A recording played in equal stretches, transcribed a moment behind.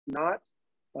not.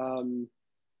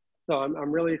 So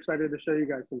I'm really excited to show you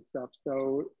guys some stuff.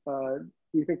 So do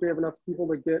you think we have enough people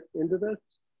to get into this?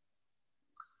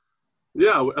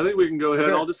 Yeah, I think we can go ahead.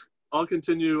 Okay. I'll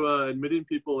continue admitting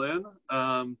people in.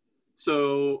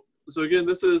 So again,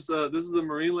 this is the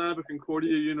Marine Lab at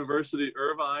Concordia University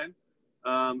Irvine,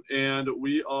 and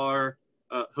we are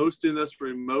hosting this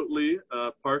remotely.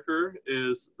 Parker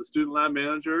is the student lab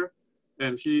manager,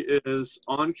 and he is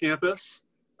on campus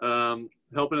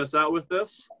helping us out with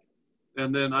this.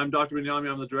 And then I'm Dr.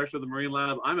 Bignami. I'm the director of the Marine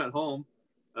Lab. I'm at home.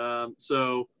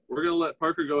 So we're going to let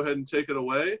Parker go ahead and take it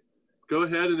away. Go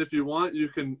ahead, and if you want, you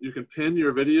can pin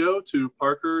your video to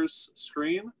Parker's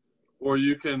screen, or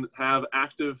you can have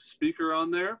active speaker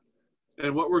on there.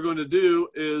 And what we're going to do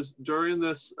is during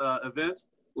this event,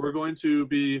 we're going to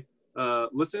be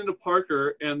listening to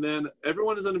Parker, and then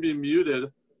everyone is going to be muted.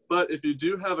 But if you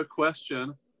do have a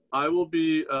question, I will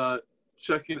be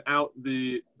checking out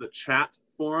the chat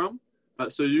forum.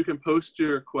 So you can post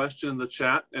your question in the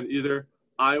chat, and either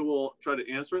I will try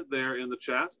to answer it there in the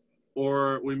chat,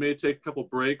 or we may take a couple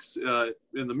breaks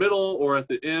in the middle or at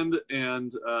the end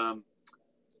and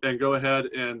go ahead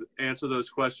and answer those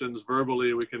questions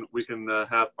verbally. We can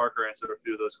have Parker answer a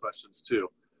few of those questions too.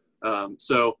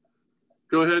 So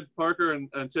go ahead, Parker,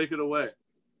 and take it away.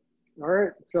 All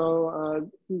right, so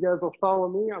you guys will follow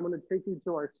me. I'm going to take you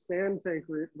to our sand tank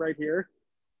right here.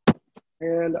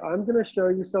 And I'm going to show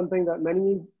you something that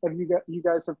many of you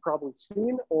guys have probably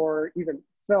seen or even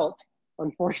felt,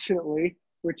 unfortunately,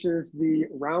 which is the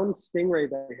round stingray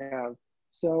that they have.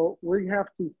 So we have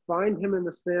to find him in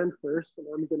the sand first, and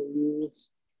I'm going to use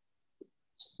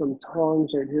some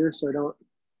tongs right here so I don't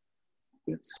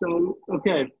get stung.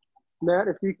 Okay, Matt,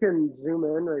 if you can zoom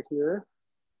in right here,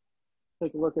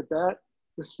 take a look at that.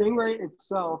 The stingray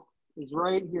itself is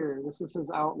right here. This is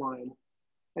his outline.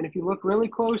 And if you look really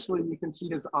closely, you can see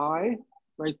his eye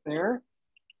right there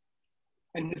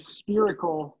and his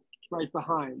spiracle right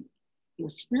behind. The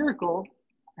spiracle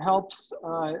helps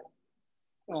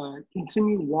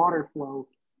continue water flow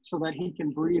so that he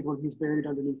can breathe when he's buried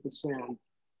underneath the sand.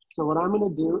 So what I'm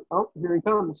going to do, oh, here he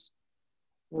comes.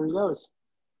 There he goes.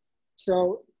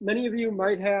 So many of you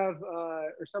might have,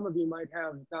 or some of you might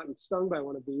have gotten stung by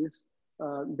one of these.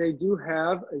 They do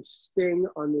have a sting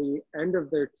on the end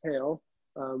of their tail,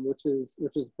 which is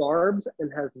barbed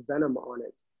and has venom on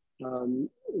it.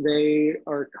 They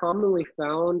are commonly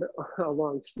found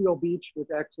along Seal Beach, which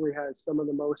actually has some of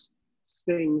the most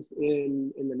stings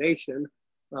in the nation.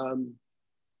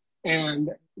 And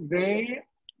they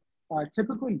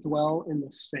typically dwell in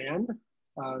the sand.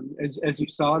 As you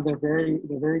saw, they're very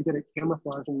good at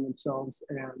camouflaging themselves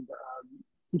and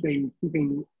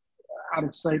keeping out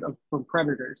of sight from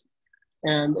predators.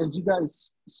 And as you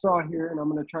guys saw here, and I'm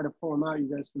going to try to pull him out,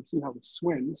 you guys can see how he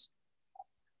swims.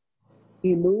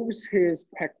 He moves his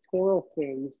pectoral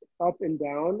fins up and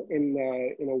down in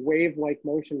a wave-like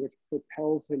motion, which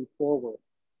propels him forward.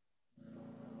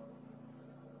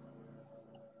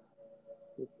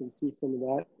 You can see some of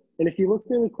that. And if you look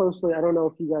really closely, I don't know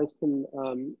if you guys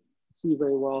can see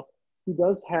very well, he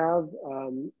does have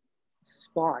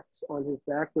spots on his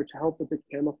back which help with the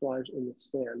camouflage in the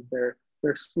sand.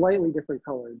 They're slightly different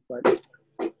colored, but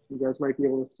you guys might be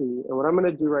able to see. And what I'm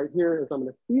going to do right here is I'm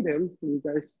going to feed him so you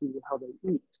guys see how they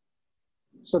eat.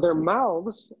 So their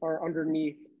mouths are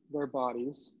underneath their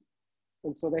bodies.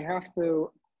 And so they have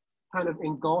to kind of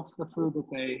engulf the food that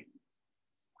they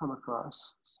come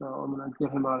across. So I'm going to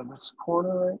get him out of this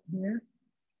corner right here.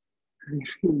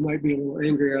 He might be a little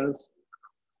angry at us,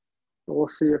 but we'll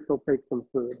see if he'll take some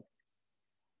food.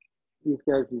 These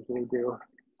guys usually do.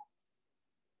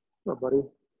 Oh, buddy.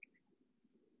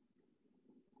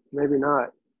 Maybe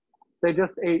not. They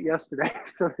just ate yesterday,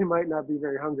 so they might not be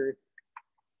very hungry.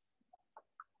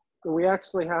 And we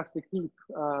actually have to keep,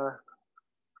 oh,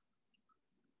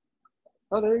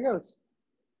 there he goes.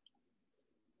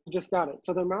 He just got it.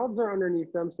 So their mouths are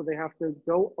underneath them, so they have to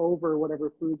go over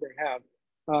whatever food they have.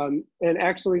 And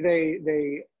actually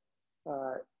they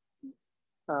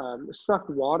suck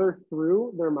water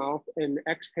through their mouth and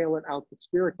exhale it out the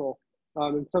spiracle.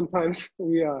 And sometimes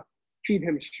we feed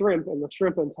him shrimp, and the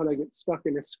shrimp antenna gets stuck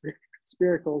in his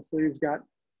spiracle, so he's got a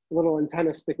little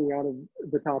antenna sticking out of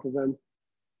the top of him.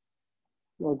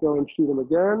 I'll go and feed him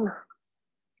again.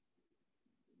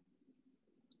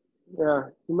 Yeah,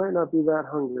 he might not be that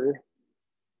hungry.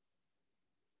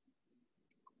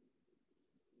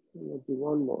 We'll do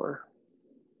one more.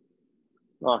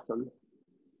 Awesome.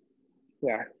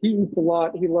 Yeah, he eats a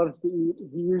lot. He loves to eat.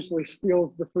 He usually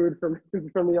steals the food from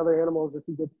the other animals if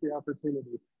he gets the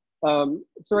opportunity.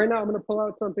 So right now I'm going to pull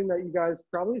out something that you guys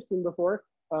probably have seen before.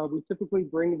 we typically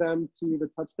bring them to the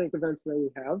touch tank events that we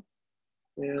have.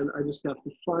 And I just have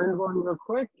to find one real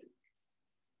quick.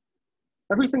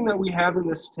 Everything that we have in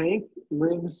this tank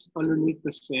lives underneath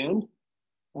the sand.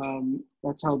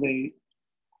 That's how they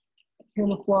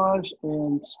camouflage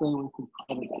and stay away from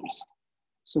predators.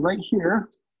 So right here,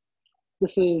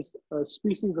 this is a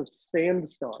species of sand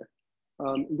star.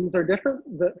 These are different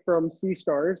from sea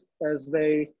stars, as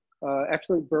they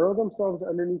actually burrow themselves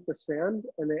underneath the sand,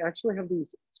 and they actually have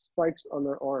these spikes on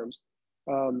their arms.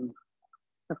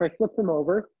 If I flip them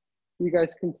over, you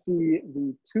guys can see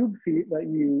the tube feet that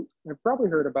you have probably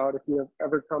heard about if you have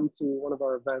ever come to one of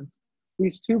our events.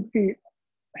 These tube feet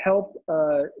help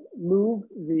move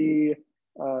the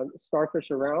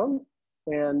starfish around,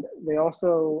 and they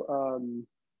also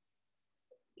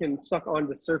can suck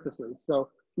onto surfaces. So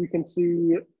you can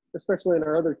see, especially in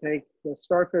our other tank, the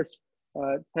starfish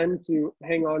tend to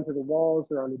hang on to the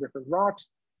walls or onto different rocks,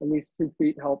 and these tube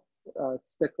feet help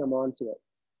stick them onto it.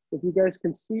 If you guys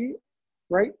can see,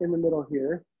 right in the middle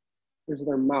here, there's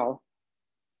their mouth.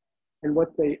 And what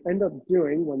they end up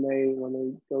doing when they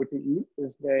go to eat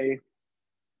is they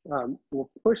will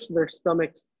push their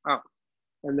stomachs out,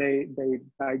 and they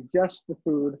digest the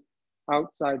food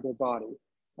outside their body.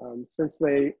 Since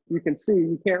you can see,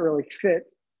 you can't really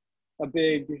fit a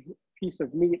big piece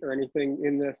of meat or anything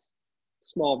in this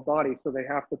small body, so they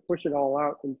have to push it all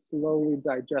out and slowly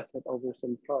digest it over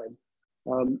some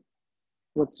time.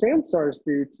 What sand stars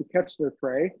do to catch their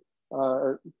prey,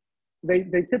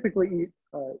 they typically eat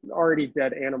already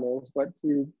dead animals, but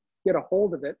to get a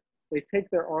hold of it, they take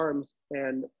their arms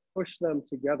and push them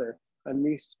together. And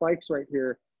these spikes right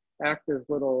here act as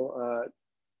little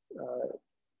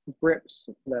grips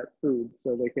for that food,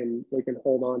 so they can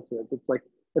hold on to it. It's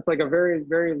like a very,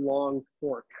 very long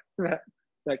fork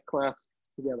that clasps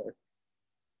together.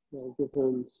 I'll give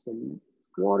him some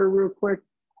water real quick,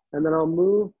 and then I'll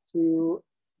move to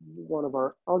one of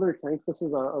our other tanks. This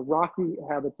is a rocky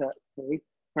habitat tank,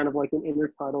 kind of like an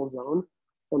intertidal zone.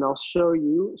 And I'll show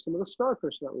you some of the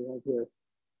starfish that we have here.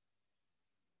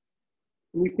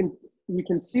 And you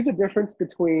can see the difference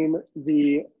between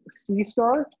the sea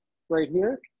star right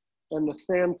here and the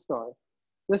sand star.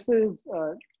 This is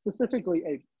specifically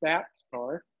a bat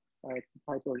star. It's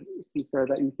a type of sea star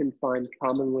that you can find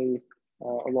commonly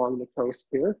along the coast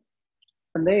here.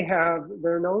 And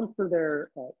they're known for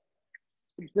their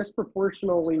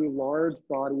disproportionately large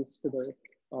bodies to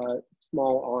their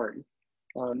small arms.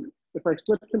 If I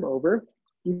flip them over,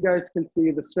 you guys can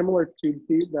see the similar tube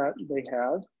feet that they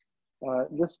have.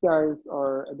 This guys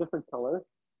are a different color,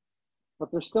 but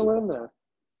they're still in there.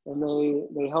 And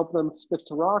they help them stick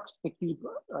to rocks to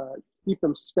keep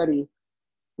them steady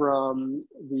from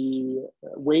the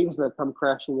waves that come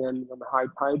crashing in when the high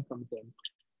tide comes in.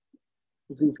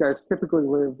 These guys typically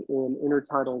live in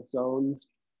intertidal zones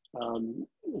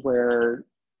where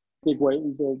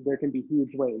there can be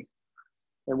huge waves.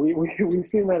 And we've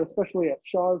seen that especially at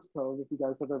Shaw's Cove, if you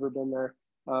guys have ever been there,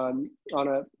 on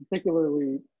a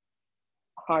particularly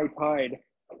high tide.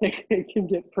 It can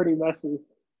get pretty messy.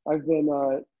 I've been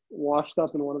washed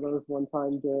up in one of those one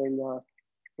time during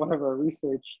one of our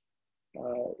research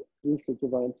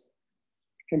events.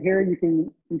 And here you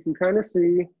can kind of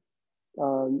see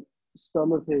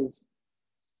some of his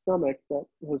stomach that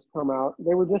has come out.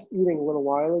 They were just eating a little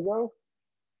while ago,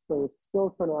 so it's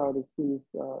still coming out. It's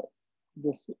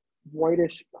this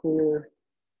whitish clear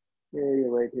area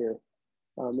right here,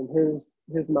 and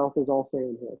his mouth is also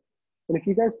in here. And if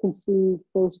you guys can see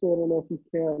closely, I don't know if you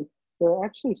can, there are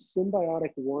actually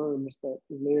symbiotic worms that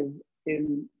live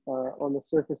in on the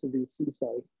surface of these sea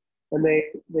stars, and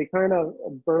they kind of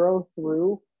burrow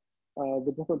through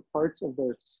the different parts of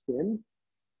their skin.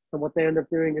 And what they end up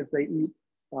doing is they eat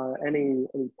any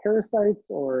parasites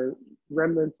or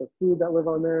remnants of food that live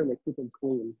on there, and they keep them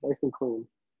clean, nice and clean.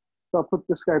 So I'll put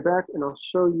this guy back, and I'll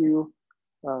show you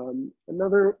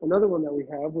another one that we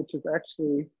have, which is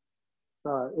actually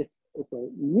it's a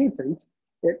mutant.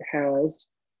 It has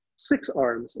 6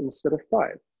 arms instead of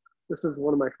 5. This is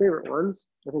one of my favorite ones.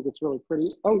 I think it's really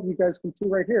pretty. Oh, you guys can see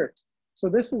right here. So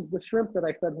this is the shrimp that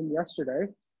I fed him yesterday,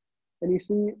 and you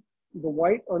see the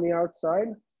white on the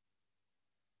outside.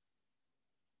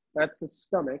 That's his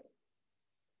stomach,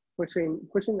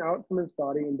 pushing out from his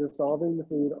body and dissolving the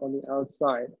food on the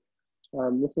outside.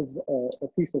 This is a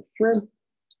piece of shrimp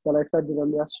that I fed to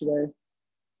them yesterday,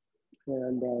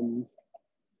 and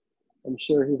I'm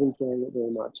sure he's enjoying it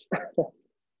very much.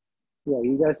 Yeah,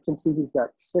 you guys can see he's got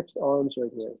 6 arms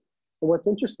right here. And what's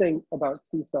interesting about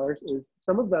sea stars is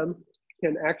some of them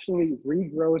can actually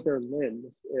regrow their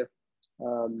limbs if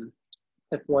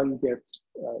one gets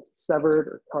severed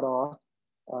or cut off.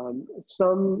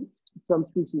 Some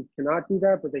species cannot do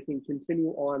that, but they can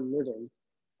continue on living.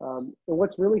 And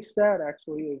what's really sad,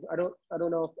 actually, is I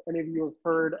don't know if any of you have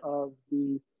heard of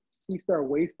the sea star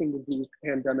wasting disease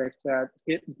pandemic that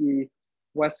hit the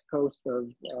west coast of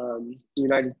the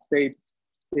United States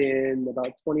in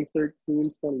about 2013,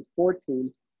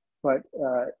 2014, but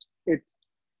it's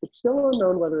still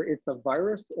unknown whether it's a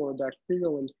virus or a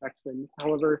bacterial infection.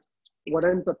 However, what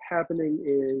ends up happening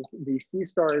is the sea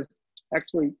stars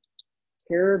actually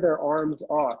tear their arms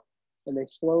off and they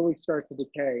slowly start to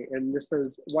decay. And this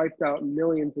has wiped out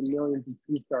millions and millions of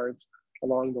sea stars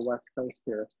along the west coast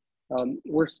here.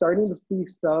 We're starting to see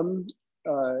some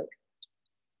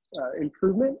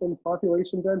improvement in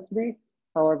population density.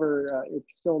 However,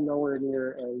 it's still nowhere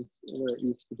near as where it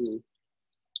used to be.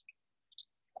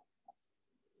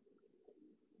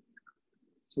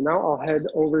 So now I'll head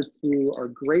over to our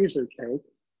grazer tank.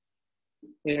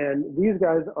 And these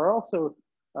guys are also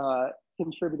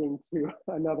contributing to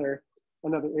another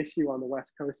issue on the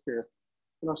west coast here.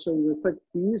 And I'll show you real quick.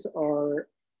 These are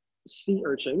sea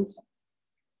urchins.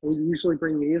 We usually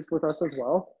bring these with us as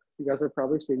well. You guys have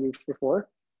probably seen these before.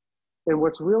 And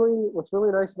what's really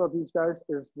nice about these guys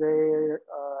is they're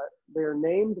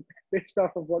named based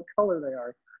off of what color they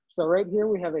are. So right here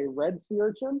we have a red sea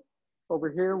urchin. Over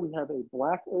here we have a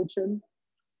black urchin.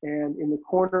 And in the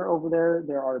corner over there,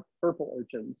 there are purple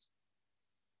urchins.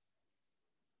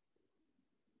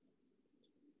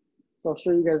 So I'll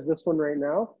show you guys this one right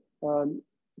now.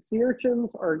 Sea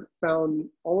urchins are found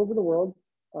all over the world.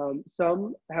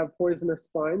 Some have poisonous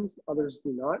spines, others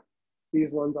do not.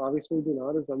 These ones obviously do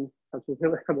not, as I'm okay.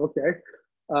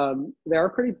 They are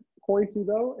pretty pointy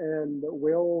though, and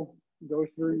will go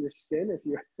through your skin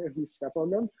if you step on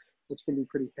them, which can be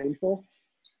pretty painful.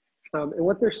 And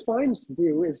what their spines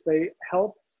do is they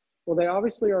help, well, they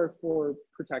obviously are for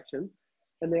protection,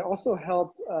 and they also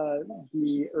help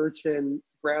the urchin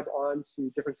grab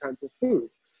onto different kinds of food.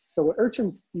 So what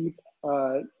urchins eat,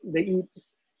 they eat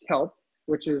kelp,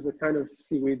 which is a kind of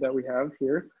seaweed that we have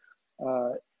here.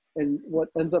 And what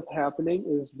ends up happening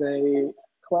is they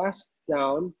clasp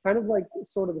down, kind of like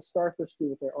sort of the starfish do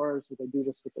with their arms, but they do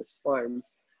this with their spines.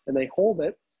 And they hold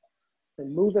it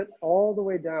and move it all the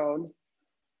way down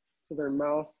to their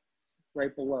mouth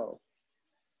right below.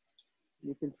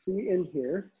 You can see in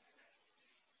here,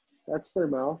 that's their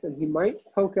mouth, and he might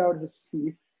poke out his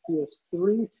teeth. He has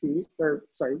 5 teeth.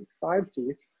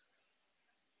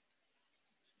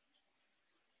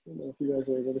 I don't know if you guys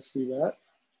are able to see that.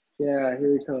 Yeah,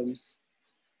 here he comes.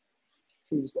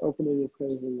 He's opening and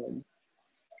closing them.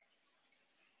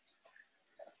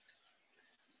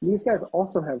 These guys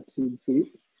also have tube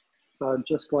feet,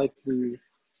 just like the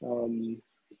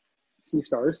sea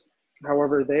stars.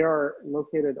 However, they are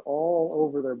located all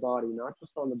over their body, not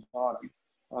just on the bottom.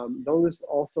 Those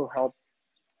also help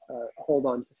hold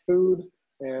on to food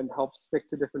and help stick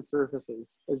to different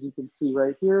surfaces. As you can see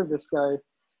right here, this guy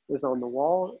is on the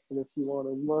wall. And if you want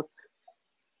to look,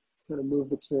 I'm going to move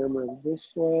the camera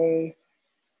this way.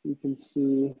 You can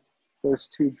see those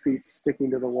tube feet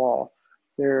sticking to the wall.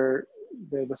 They're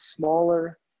the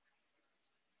smaller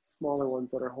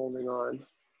ones that are holding on.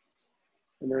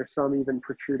 And there are some even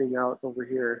protruding out over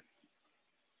here.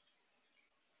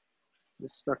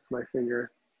 Just stuck to my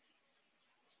finger.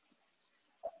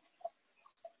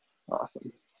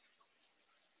 Awesome.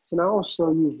 So now I'll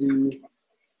show you the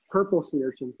purple sea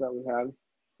urchins that we have.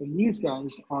 And these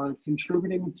guys are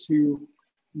contributing to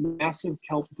massive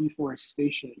kelp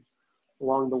deforestation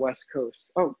along the west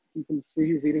coast. Oh, you can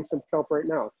see he's eating some kelp right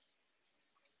now.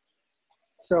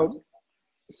 So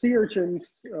sea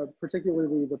urchins,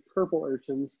 particularly the purple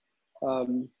urchins,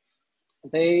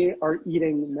 they are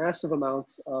eating massive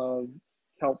amounts of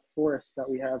kelp forests that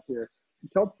we have here.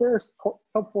 Kelp forests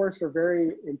are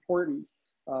very important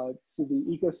to the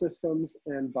ecosystems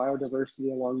and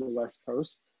biodiversity along the west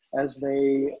coast, as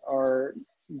they're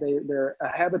a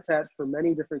habitat for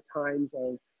many different kinds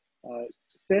of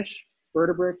fish,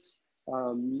 vertebrates,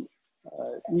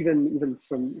 even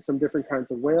some different kinds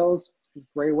of whales,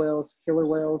 gray whales, killer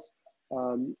whales,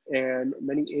 and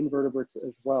many invertebrates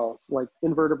as well, like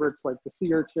invertebrates like the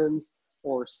sea urchins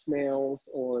or snails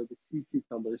or the sea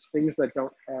cucumbers, things that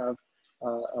don't have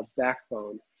a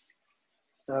backbone.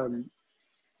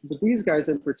 But these guys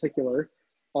in particular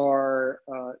are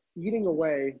eating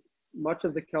away much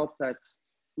of the kelp that's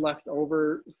left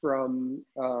over from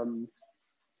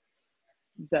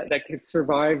that could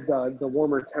survive the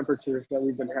warmer temperatures that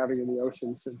we've been having in the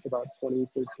ocean since about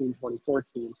 2013,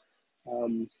 2014.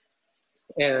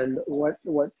 And once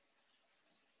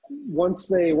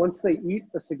they eat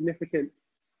a significant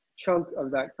chunk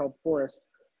of that kelp forest,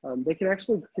 they can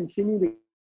actually continue to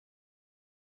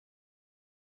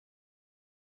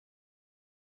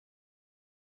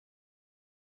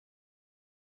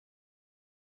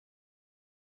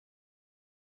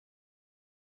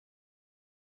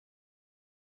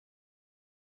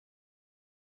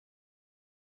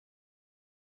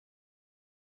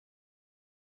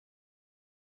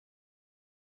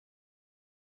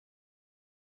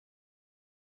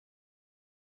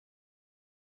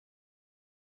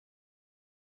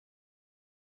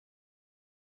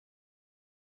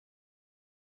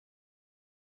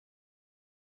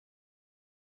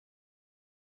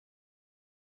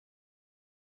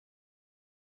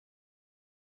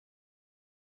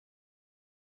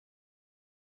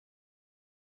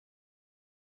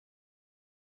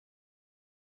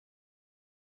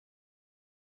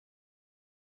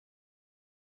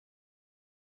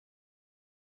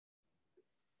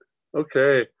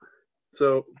Okay,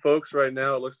 so folks, right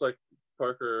now it looks like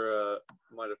Parker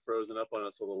might have frozen up on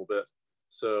us a little bit.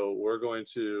 So we're going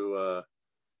to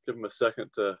give him a second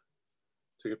to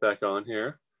get back on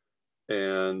here.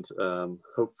 And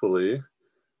hopefully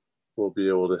we'll be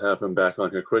able to have him back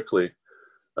on here quickly.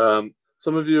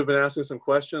 Some of you have been asking some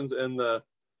questions in the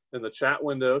chat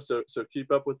window, so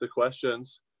keep up with the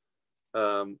questions.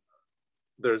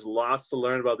 There's lots to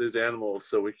learn about these animals,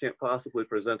 so we can't possibly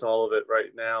present all of it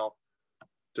right now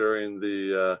during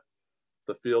the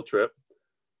field trip,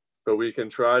 but we can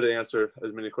try to answer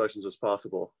as many questions as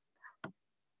possible.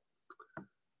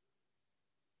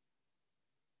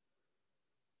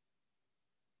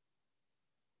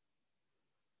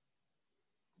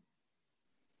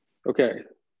 Okay,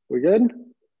 we good?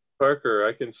 Parker,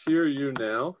 I can hear you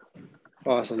now.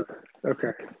 Awesome.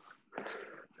 Okay.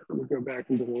 Let me go back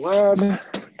into the lab.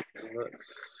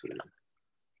 Let's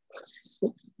see.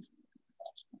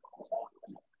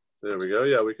 There we go.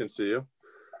 Yeah, we can see you.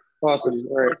 Awesome.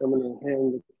 All right, I'm going to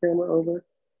hand the camera over.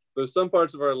 There's some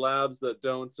parts of our labs that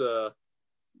don't have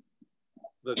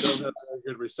very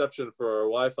good reception for our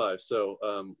Wi-Fi, so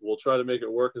we'll try to make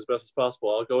it work as best as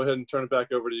possible. I'll go ahead and turn it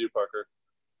back over to you, Parker.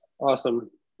 Awesome.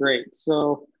 Great.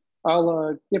 So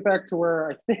I'll get back to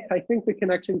where I think the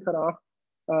connection cut off.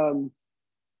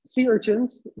 Sea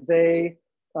urchins, they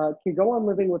can go on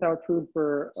living without food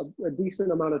for a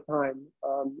decent amount of time.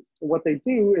 What they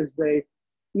do is they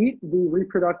eat the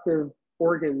reproductive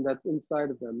organ that's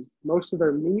inside of them. Most of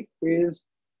their meat is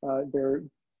their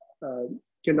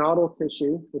gonadal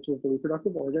tissue, which is the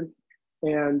reproductive organ,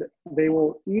 and they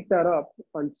will eat that up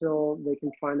until they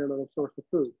can find another source of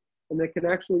food. And they can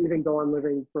actually even go on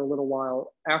living for a little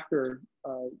while after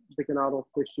the gonadal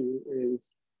tissue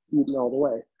is eaten all the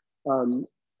way.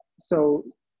 So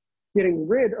getting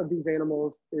rid of these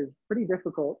animals is pretty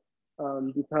difficult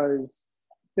because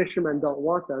fishermen don't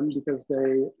want them because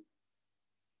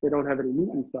they don't have any meat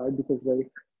inside because they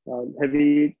have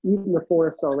eaten the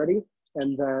forest already,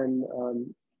 and then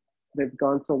they've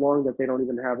gone so long that they don't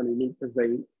even have any meat because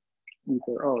they eat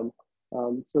their own.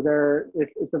 So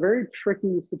it's a very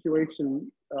tricky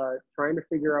situation trying to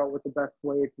figure out what the best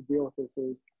way to deal with this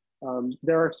is.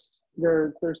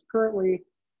 There's currently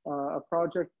a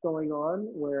project going on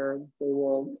where they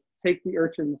will take the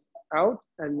urchins out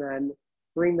and then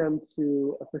bring them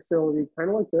to a facility kind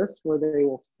of like this, where they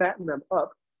will fatten them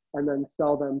up and then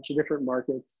sell them to different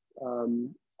markets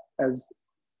as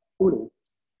food,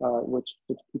 which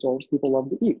people love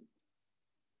to eat.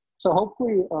 So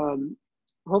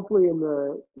hopefully in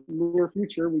the near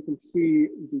future, we can see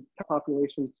the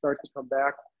population start to come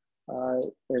back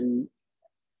and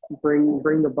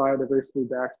bring the biodiversity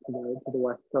back to the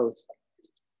West Coast.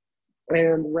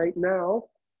 And right now,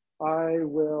 I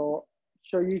will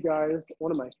show you guys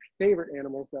one of my favorite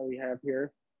animals that we have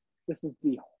here. This is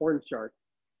the horn shark.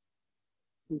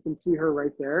 You can see her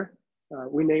right there.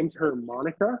 We named her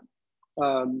Monica.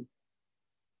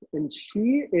 And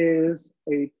she is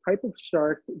a type of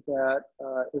shark that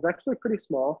is actually pretty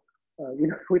small.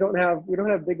 We don't have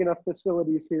big enough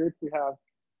facilities here to have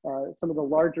some of the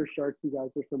larger sharks you guys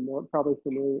are probably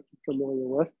familiar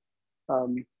with.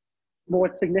 But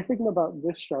what's significant about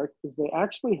this shark is they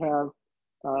actually have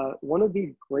one of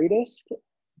the greatest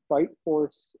bite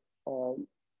force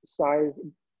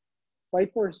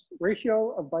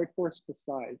ratio of bite force to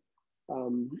size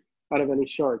out of any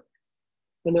shark.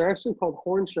 And they're actually called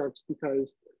horn sharks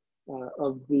because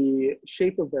of the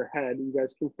shape of their head. You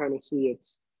guys can kind of see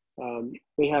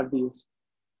they have these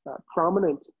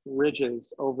prominent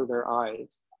ridges over their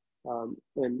eyes.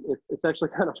 And it's actually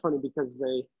kind of funny because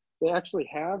they actually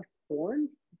have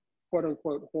horns, quote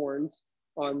unquote horns,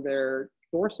 on their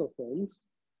dorsal fins.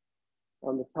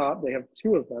 On the top, they have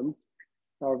 2 of them.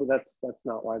 However, that's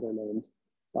not why they're named.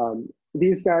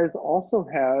 These guys also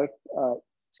have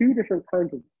 2 different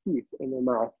kinds of teeth in their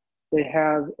mouth. They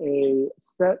have a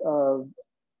set of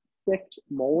thick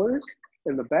molars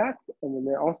in the back, and then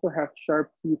they also have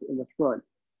sharp teeth in the front.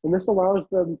 And this allows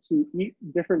them to eat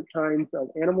different kinds of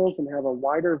animals and have a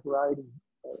wider variety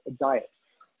of diet.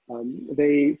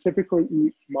 They typically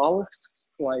eat mollusks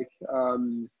like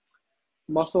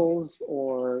mussels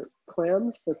or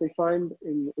clams that they find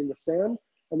in the sand,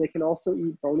 and they can also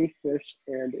eat bony fish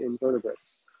and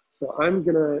invertebrates. So I'm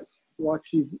gonna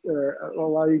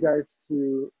allow you guys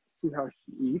to see how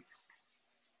she eats.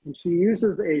 And she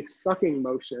uses a sucking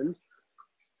motion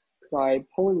by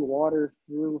pulling water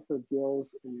through her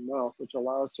gills and mouth, which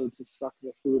allows her to suck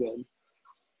the food in.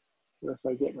 And if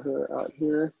I get her out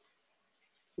here,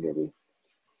 maybe,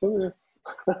 come here.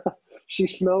 She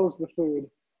smells the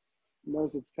food,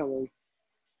 knows it's coming.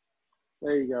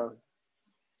 There you go.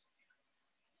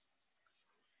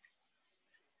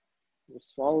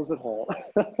 just swallows it whole.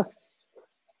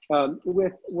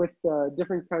 With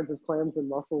different kinds of clams and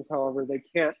mussels, however, they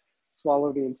can't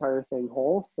swallow the entire thing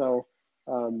whole, so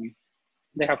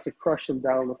they have to crush them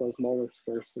down with those molars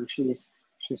first, and she's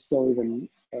still even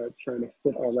trying to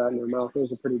fit all that in her mouth. It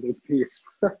was a pretty big piece.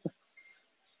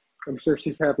 I'm sure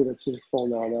she's happy that she's full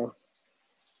now, though.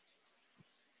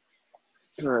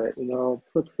 All right, and I'll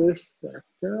put this back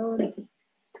down.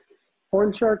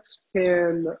 Horn sharks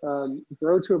can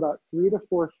grow to about 3 to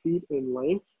 4 feet in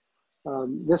length.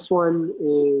 This one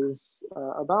is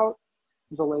about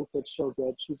the length that she'll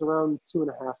get. She's around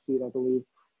 2.5 feet, I believe.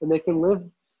 And they can live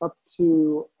up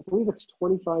to, I believe it's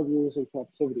 25 years in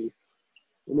captivity,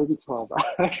 or maybe 12.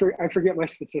 I forget my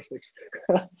statistics.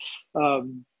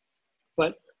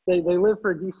 But they live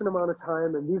for a decent amount of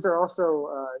time, and these are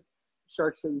also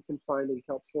sharks that you can find in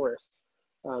kelp forests.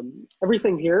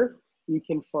 Everything here you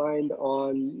can find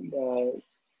on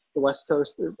the west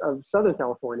coast of Southern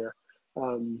California.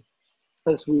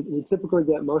 As we typically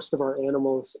get most of our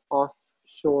animals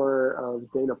offshore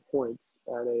of Dana Point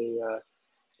at a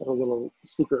little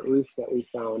secret reef that we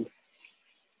found.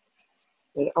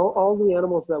 And all the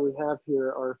animals that we have here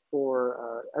are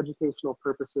for educational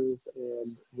purposes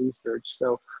and research.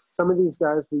 So some of these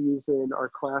guys we use in our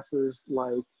classes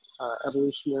like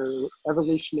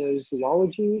evolutionary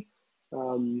zoology,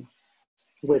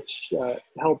 which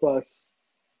help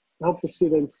the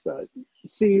students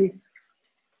see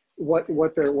what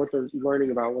they're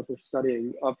learning about, what they're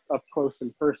studying up close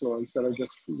and personal, instead of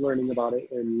just learning about it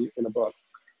in a book.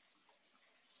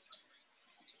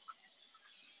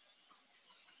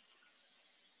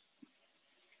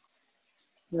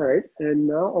 All right, and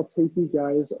now I'll take you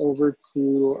guys over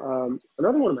to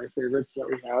another one of my favorites that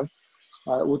we have,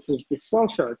 which is the swell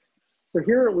shark. So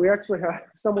here we actually have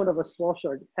somewhat of a swell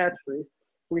shark hatchery.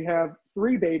 We have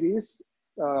 3 babies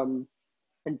and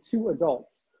 2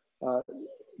 adults.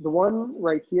 The one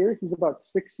right here, he's about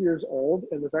 6 years old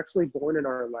and was actually born in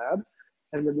our lab.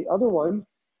 And then the other one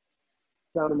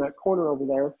down in that corner over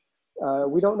there,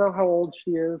 we don't know how old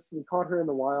she is. We caught her in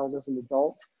the wild as an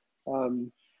adult.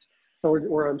 So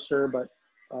we're unsure, but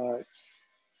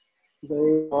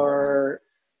they are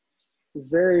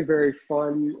very, very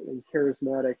fun and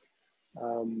charismatic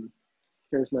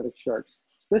sharks.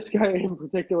 This guy in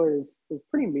particular is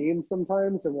pretty mean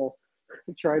sometimes, and will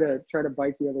try to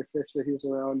bite the other fish that he's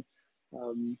around.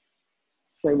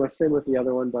 Same with the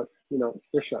other one, but you know,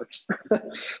 they're sharks.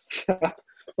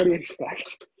 What do you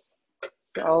expect?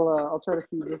 So I'll try to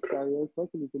feed this guy real quick,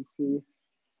 and you can see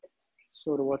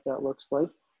sort of what that looks like.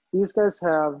 These guys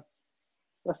have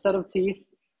a set of teeth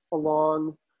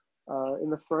along in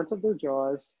the front of their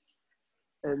jaws,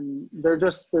 and they're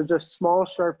just small,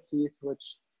 sharp teeth,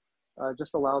 which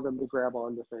just allow them to grab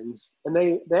onto things. And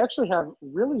they actually have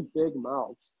really big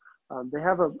mouths. They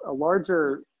have a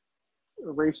larger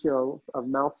ratio of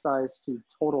mouth size to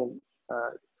total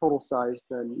size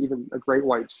than even a great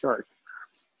white shark.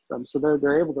 So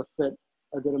they're able to fit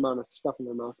a good amount of stuff in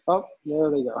their mouth. Oh,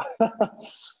 there they go.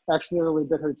 Accidentally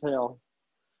bit her tail.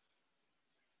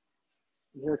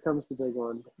 And here comes the big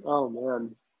one. Oh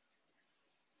man.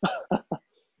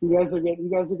 You guys are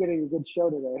getting a good show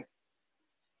today.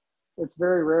 It's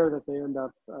very rare that they end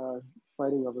up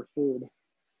fighting over food.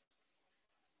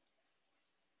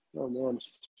 Oh man,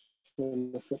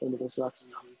 trying to fit into those rocks.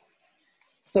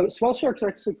 So swell sharks are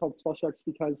actually called swell sharks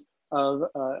because of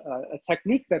a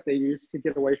technique that they use to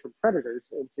get away from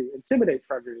predators and to intimidate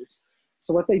predators.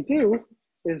 So what they do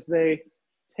is they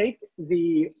take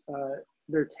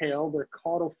their tail, their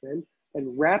caudal fin,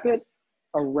 and wrap it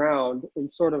around in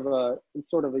sort of a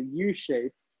U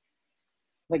shape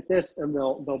like this, and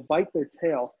they'll bite their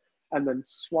tail and then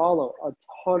swallow a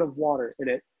ton of water, and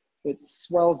it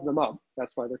swells them up.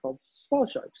 That's why they're called swell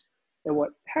sharks. And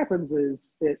what happens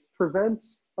is it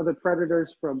prevents other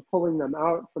predators from pulling them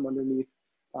out from underneath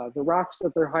the rocks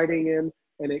that they're hiding in,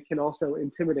 and it can also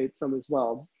intimidate some as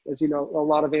well. As you know, a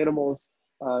lot of animals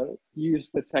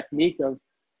use the technique of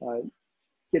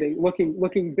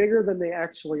looking bigger than they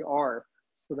actually are,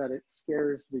 so that it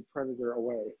scares the predator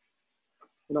away.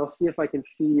 And I'll see if I can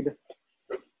feed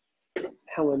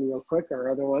Helen real quick,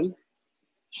 our other one.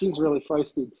 She's really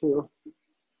feisty too.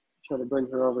 Try to bring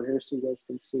her over here so you guys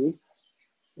can see.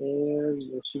 And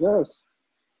there she goes.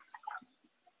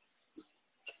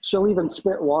 She'll even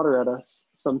spit water at us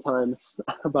sometimes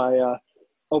by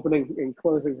opening and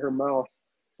closing her mouth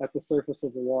at the surface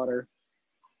of the water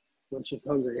when she's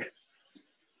hungry,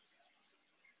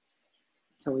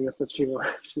 telling us that she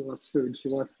wants food, she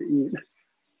wants to eat.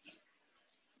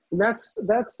 And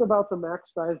that's about the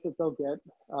max size that they'll get,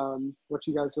 what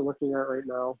you guys are looking at right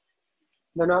now.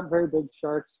 They're not very big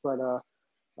sharks, but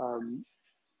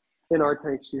In our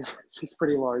tank, she's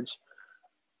pretty large.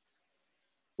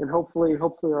 And hopefully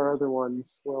our other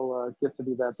ones will get to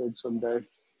be that big someday.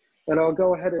 And I'll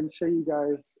go ahead and show you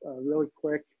guys really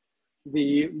quick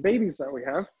the babies that we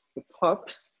have, the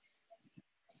pups,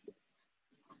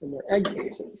 and their egg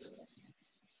cases.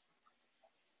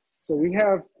 So we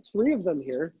have 3 of them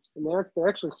here, and they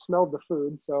actually smelled the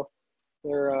food, so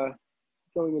they're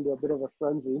going into a bit of a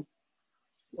frenzy.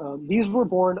 These were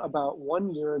born about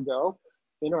 1 year ago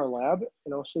in our lab,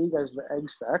 and I'll show you guys the egg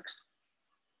sacs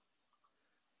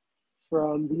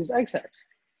from these egg sacs.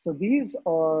 So these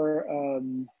are,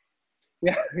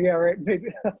 yeah, right,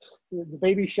 baby, the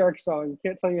baby shark song.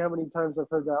 Can't tell you how many times I've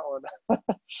heard that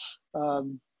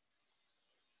one.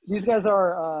 These guys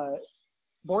are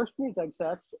born from these egg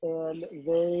sacs, and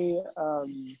they are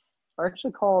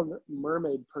actually called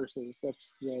mermaid pursers.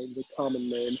 That's the common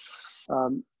name.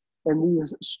 And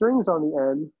these strings on the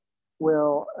end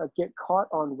will get caught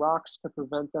on rocks to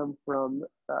prevent them from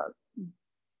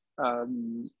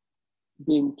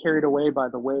being carried away by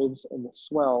the waves and the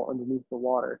swell underneath the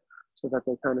water, so that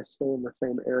they kind of stay in the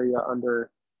same area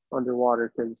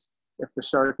underwater. Because if the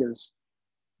shark is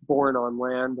born on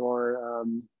land, or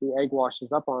the egg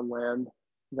washes up on land,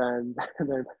 then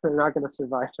they're not going to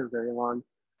survive for very long,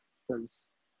 because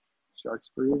sharks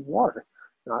breathe water,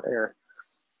 not air.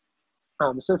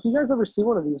 So if you guys ever see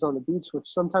one of these on the beach, which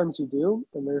sometimes you do,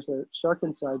 and there's a shark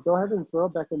inside, go ahead and throw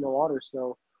it back in the water,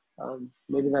 so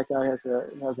maybe that guy has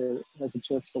a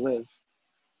chance to live.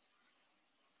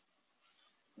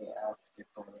 They ask if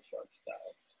one of the sharks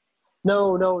died.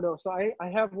 No. So I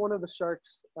have one of the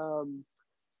sharks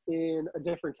in a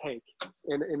different tank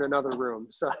in another room.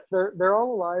 So they're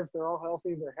all alive, they're all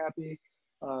healthy, they're happy.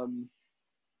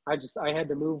 I had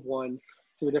to move one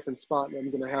to a different spot, and I'm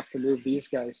gonna have to move these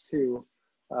guys too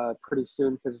pretty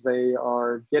soon, because they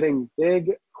are getting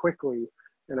big quickly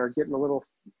and are getting a little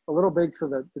big for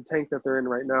the tank that they're in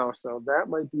right now. So that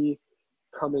might be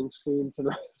coming soon to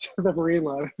the Marine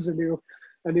Lab as a new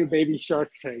baby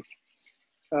shark tank.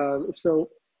 So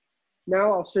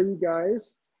now I'll show you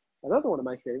guys another one of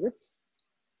my favorites,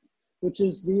 which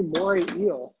is the moray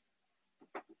eel.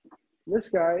 This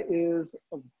guy is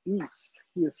a beast.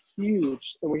 He is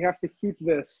huge, and we have to keep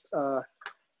this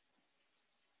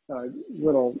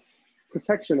little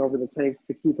protection over the tank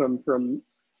to keep him from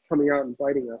coming out and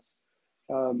biting us.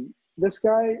 This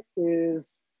guy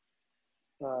is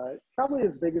probably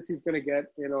as big as he's going to get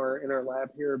in our lab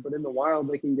here, but in the wild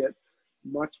they can get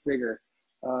much bigger.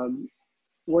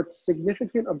 What's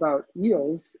significant about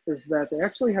eels is that they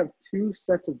actually have 2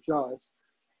 sets of jaws.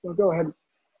 I'll go ahead and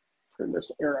turn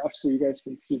this air off so you guys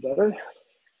can see better.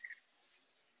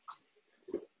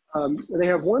 They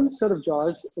have 1 set of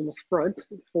jaws in the front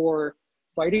for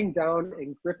biting down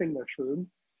and gripping their food.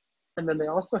 And then they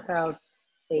also have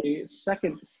a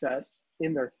second set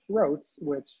in their throats,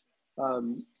 which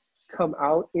come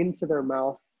out into their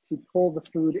mouth to pull the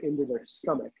food into their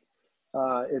stomach.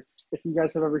 If you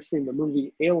guys have ever seen the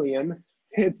movie Alien,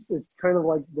 it's kind of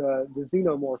like the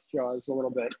xenomorph jaws a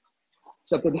little bit,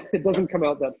 except that it doesn't come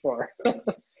out that far.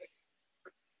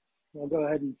 I'll go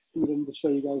ahead and feed him to show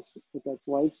you guys what that's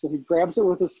like. So he grabs it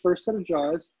with his first set of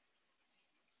jaws.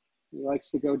 He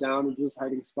likes to go down into his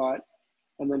hiding spot.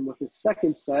 And then with his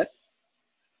second set,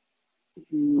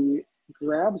 he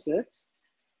grabs it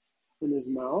in his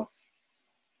mouth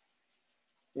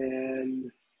and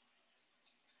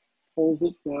pulls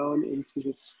it down into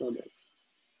his stomach.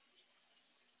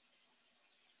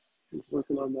 He's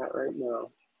working on that right now.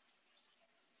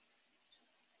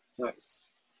 Nice.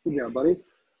 Good job, buddy.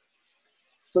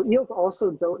 So eels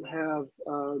also don't have,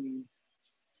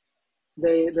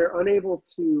 they're unable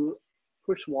to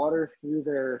push water through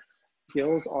their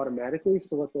gills automatically.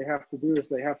 So what they have to do is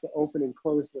they have to open and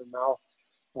close their mouth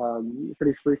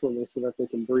pretty frequently so that they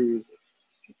can breathe.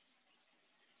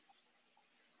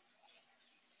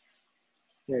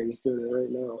 Yeah, he's doing it right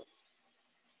now.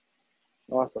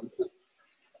 Awesome.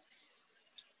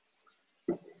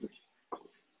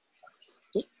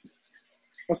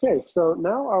 Okay, so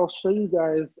now I'll show you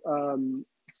guys some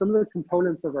of the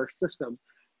components of our system.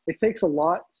 It takes a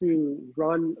lot to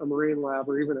run a marine lab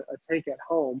or even a tank at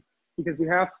home, because you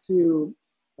have to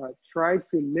try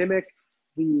to mimic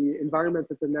the environment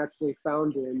that they're naturally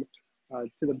found in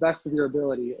to the best of your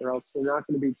ability, or else they're not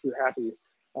going to be too happy.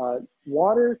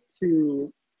 Water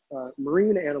to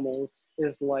marine animals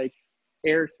is like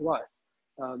air to us.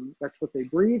 That's what they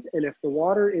breathe, and if the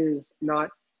water is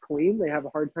not clean, they have a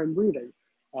hard time breathing.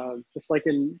 Just like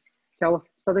in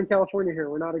Southern California here,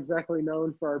 we're not exactly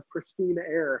known for our pristine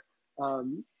air,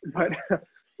 but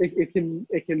it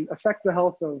can affect the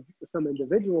health of some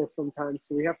individuals sometimes.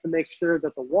 So we have to make sure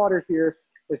that the water here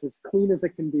is as clean as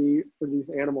it can be for these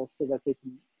animals so that they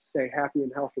can stay happy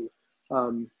and healthy.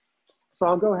 So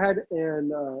I'll go ahead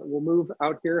and we'll move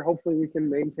out here. Hopefully we can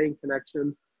maintain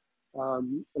connection.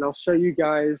 And I'll show you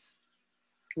guys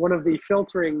one of the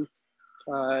filtering,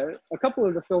 a couple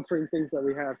of the filtering things that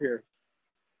we have here.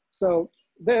 So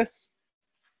this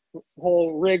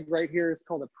whole rig right here is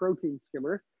called a protein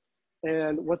skimmer.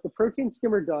 And what the protein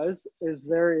skimmer does is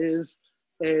there is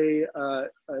a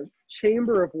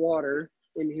chamber of water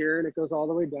in here, and it goes all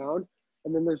the way down.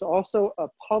 And then there's also a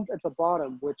pump at the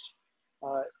bottom, which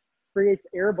creates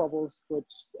air bubbles,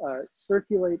 which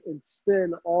circulate and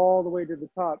spin all the way to the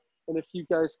top. And if you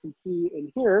guys can see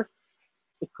in here,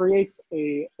 it creates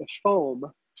a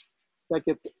foam that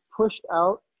gets pushed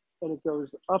out, and it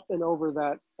goes up and over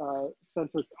that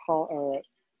center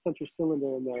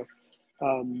cylinder in there.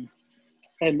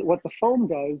 And what the foam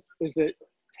does is it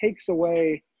takes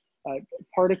away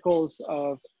particles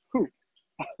of poop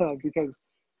because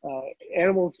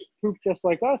animals poop just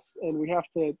like us, and we have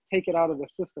to take it out of the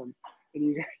system.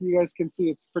 And you guys can see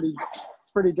it's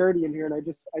pretty dirty in here. And I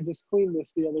just cleaned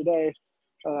this the other day,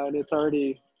 and it's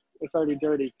already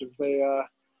dirty because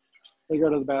they go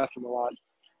to the bathroom a lot.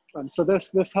 So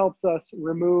this helps us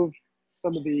remove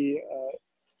some of the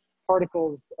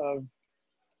particles of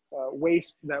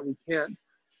waste that we can't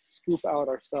scoop out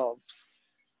ourselves.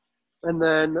 And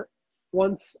then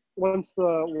once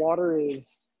the water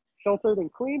is filtered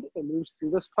and cleaned, it moves through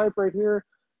this pipe right here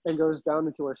and goes down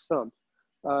into our sump.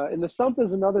 And the sump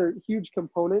is another huge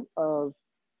component of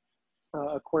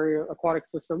aquatic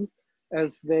systems,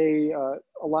 as they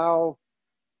allow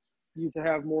you to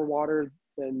have more water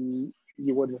than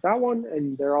you would without one,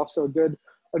 and they're also a good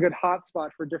hot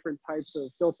spot for different types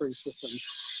of filtering systems.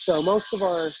 So most of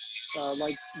our,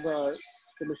 like the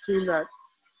machine that,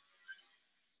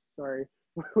 sorry,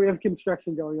 we have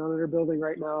construction going on in our building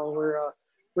right now. We're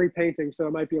repainting, so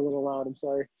it might be a little loud, I'm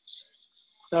sorry.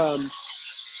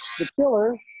 The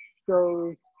chiller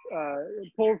goes,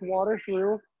 pulls water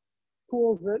through,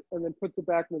 cools it, and then puts it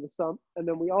back into the sump. And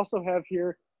then we also have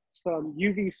here some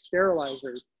UV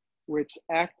sterilizers, which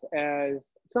act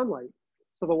as sunlight.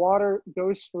 So the water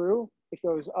goes through, it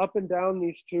goes up and down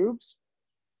these tubes,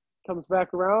 comes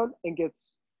back around, and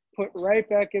gets put right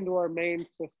back into our main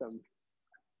system.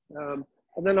 And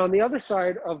then on the other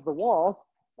side of the wall,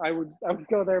 I would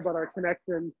go there, but our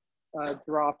connection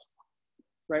drops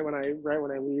right when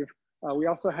I leave. We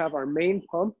also have our main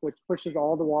pump, which pushes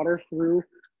all the water through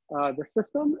the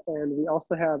system, and we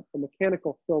also have a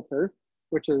mechanical filter,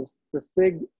 which is this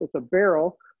big, it's a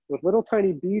barrel with little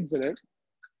tiny beads in it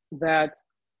that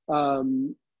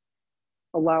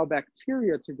allow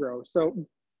bacteria to grow. So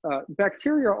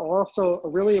bacteria are also a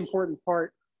really important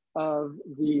part of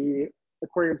the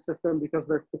aquarium system because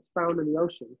it's found in the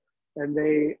ocean, and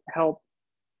they help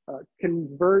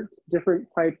convert different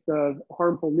types of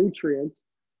harmful nutrients,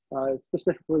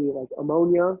 specifically like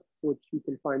ammonia, which you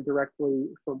can find directly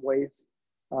from waste,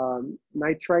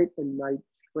 nitrite and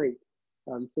nitrate.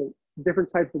 So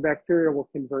different types of bacteria will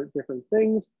convert different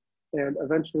things, and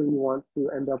eventually you want to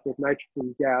end up with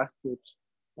nitrogen gas, which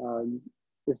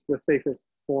is the safest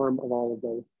form of all of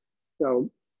those. So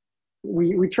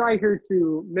we try here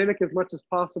to mimic as much as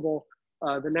possible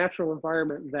the natural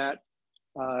environment that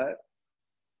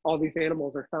all these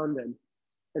animals are found in.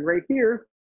 And right here,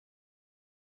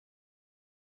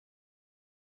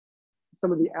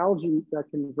 some of the algae that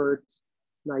converts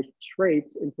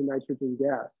nitrates into nitrogen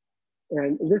gas.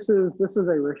 And this is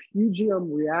a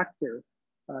refugium reactor.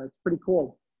 It's pretty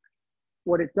cool.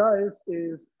 What it does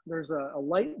is there's a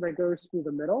light that goes through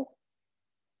the middle,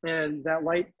 and that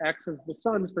light acts as the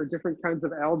sun for different kinds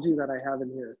of algae that I have in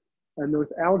here. And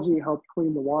those algae help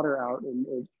clean the water out, and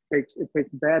it takes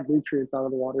bad nutrients out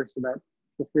of the water so that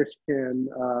the fish can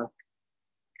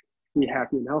be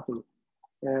happy and healthy.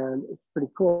 And it's pretty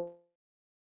cool.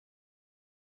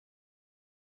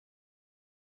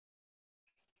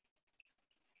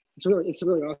 It's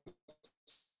really awesome.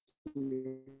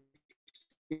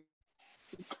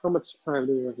 How much time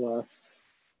do we have left?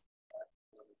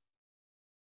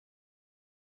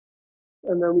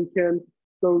 And then we can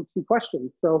go to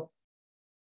questions. So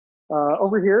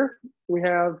over here, we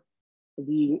have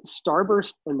the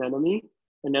starburst anemone.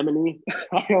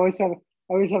 I always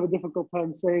have a difficult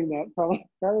time saying that,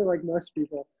 probably like most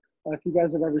people. If you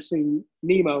guys have ever seen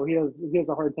Nemo, he has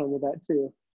a hard time with that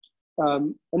too.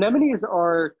 Anemones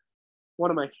are one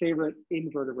of my favorite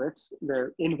invertebrates.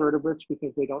 They're invertebrates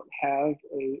because they don't have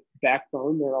a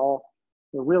backbone.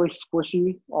 They're really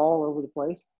squishy all over the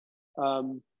place.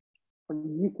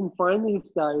 And you can find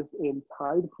these guys in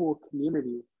tide pool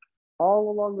communities all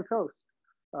along the coast.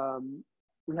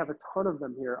 We have a ton of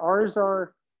them here. Ours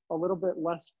are a little bit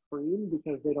less green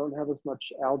because they don't have as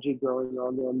much algae growing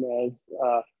on them as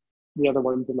the other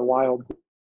ones in the wild.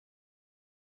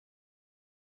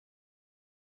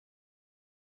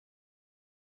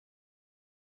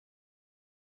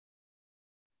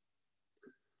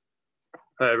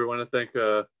 Hi, everyone. I think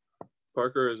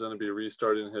Parker is going to be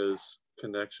restarting his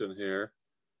connection here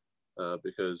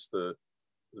because the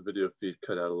video feed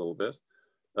cut out a little bit.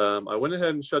 I went ahead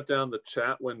and shut down the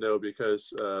chat window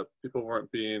because people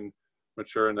weren't being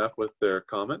mature enough with their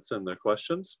comments and their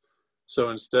questions. So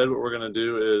instead, what we're going to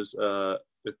do is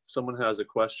if someone has a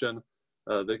question,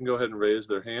 they can go ahead and raise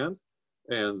their hand,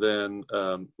 and then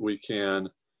we can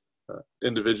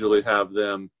individually have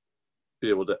them be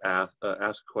able to ask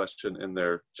a question in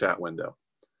their chat window.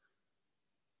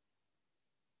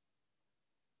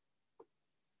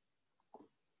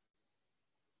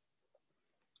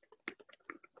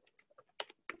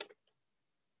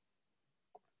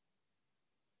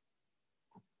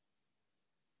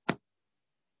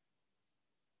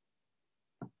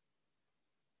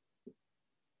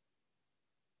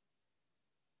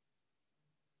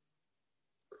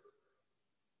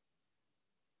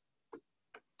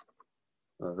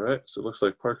 All right, so it looks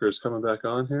like Parker is coming back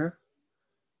on here.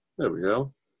 There we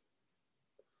go.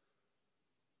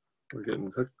 We're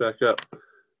getting hooked back up.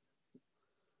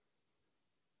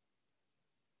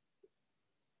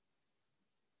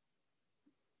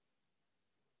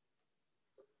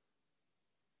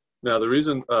 Now, the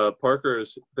reason Parker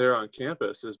is there on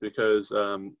campus is because,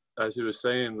 as he was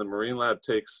saying, the Marine Lab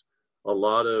takes a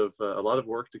lot of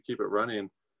work to keep it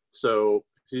running. So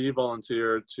he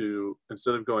volunteered to,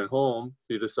 instead of going home,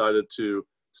 he decided to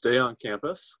stay on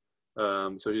campus.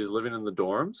 So he's living in the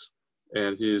dorms,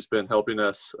 and he's been helping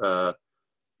us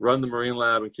run the Marine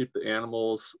Lab and keep the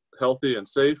animals healthy and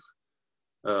safe,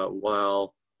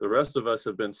 while the rest of us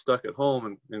have been stuck at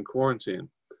home in quarantine.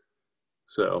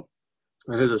 So,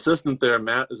 and his assistant there,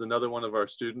 Matt, is another one of our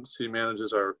students. He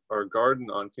manages our garden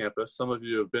on campus. Some of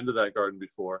you have been to that garden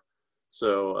before.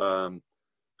 So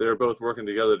they're both working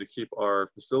together to keep our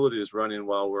facilities running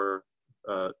while we're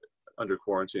under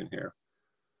quarantine here.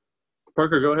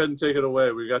 Parker, go ahead and take it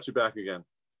away. We got you back again.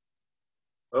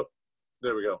 Oh,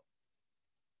 there we go.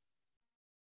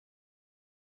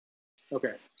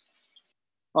 Okay,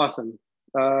 awesome.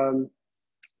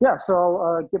 Yeah, so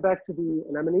I'll get back to the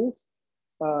anemones.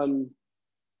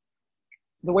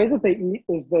 The way that they eat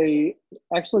is they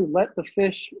actually let the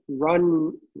fish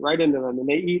run right into them, and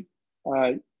they eat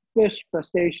fish,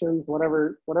 crustaceans,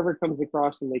 whatever comes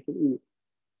across, and they can eat.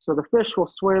 So the fish will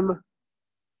swim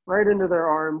right into their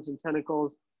arms and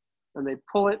tentacles, and they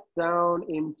pull it down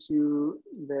into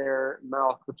their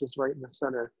mouth, which is right in the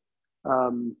center.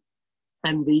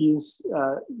 And these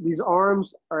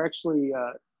arms are actually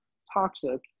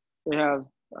toxic. They have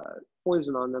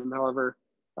poison on them. However,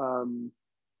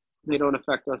 they don't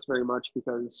affect us very much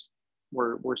because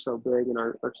we're so big, and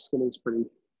our skin is pretty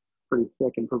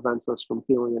thick and prevents us from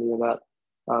feeling any of that.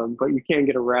 But you can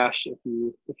get a rash if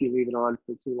you leave it on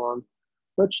for too long,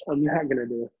 which I'm not gonna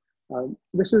do.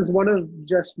 This is one of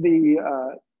just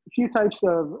the few types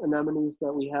of anemones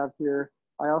that we have here.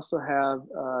 I also have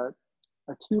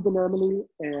a tube anemone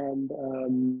and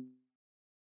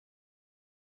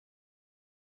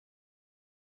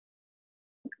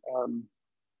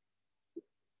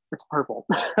it's purple.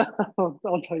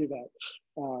 I'll tell you that.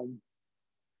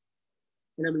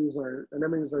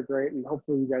 Anemones are great, and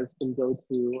hopefully you guys can go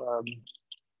to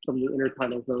some of the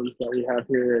intertidal zones that we have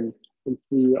here and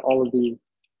see all of these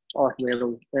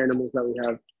awesome animals that we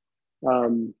have.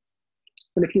 And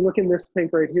if you look in this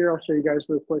tank right here, I'll show you guys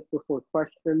real quick before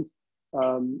questions.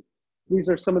 These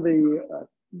are some of the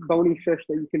bony fish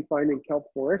that you can find in kelp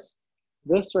forests.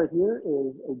 This right here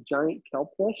is a giant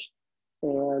kelp fish.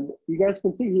 And you guys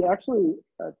can see he actually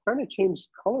kind of changed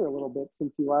color a little bit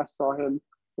since you last saw him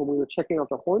when we were checking out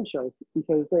the hornshell,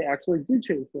 because they actually do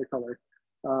change their color.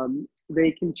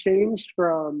 They can change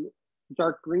from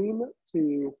dark green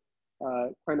to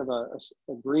kind of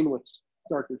a green with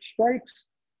darker stripes,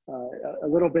 a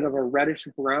little bit of a reddish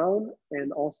brown,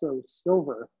 and also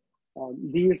silver.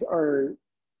 These are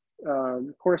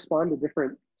correspond to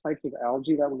different types of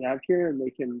algae that we have here, and they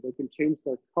can change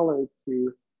their color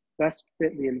to best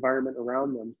fit the environment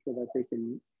around them so that they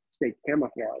can stay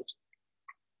camouflaged.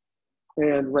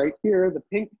 And right here, the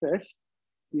pink fish,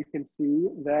 you can see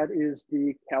that is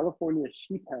the California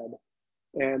sheephead.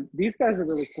 And these guys are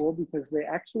really cool because they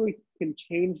actually can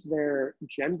change their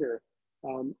gender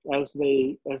as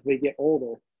they get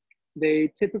older.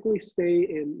 They typically stay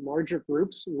in larger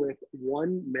groups with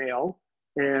one male.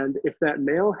 And if that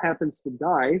male happens to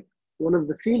die, one of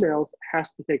the females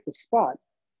has to take the spot.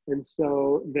 And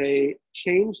so they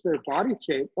change their body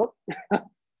shape. Oh,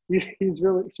 she's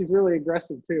really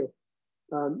aggressive too.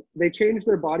 They change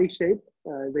their body shape.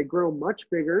 They grow much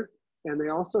bigger, and they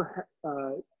also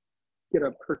get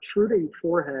a protruding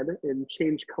forehead and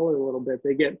change color a little bit.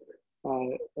 They get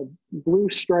blue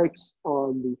stripes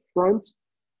on the front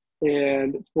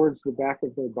and towards the back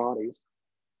of their bodies.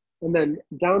 And then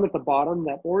down at the bottom,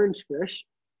 that orange fish,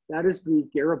 that is the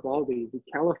Garibaldi, the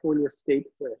California state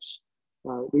fish.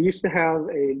 We used to have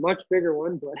a much bigger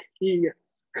one, but he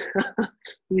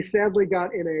he sadly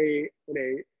got in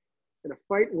a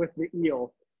fight with the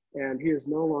eel, and he is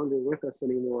no longer with us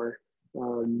anymore.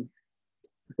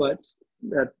 But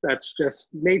that's just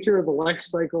nature of the life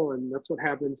cycle, and that's what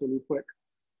happens when you put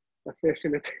a fish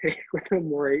in a tank with a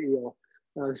moray eel.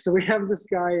 So we have this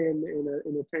guy in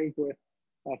a tank with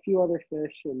a few other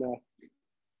fish and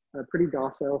a pretty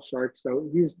docile shark. So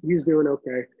he's doing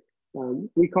okay.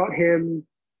 We caught him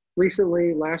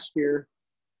recently last year,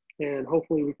 and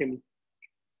hopefully we can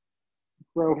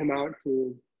grow him out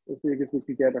to as big as we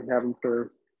could get and have him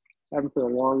for a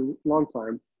long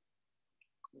time.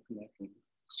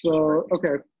 So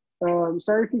okay,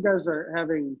 sorry if you guys are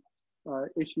having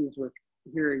issues with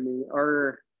hearing me.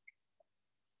 Our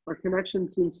connection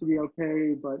seems to be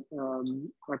okay, but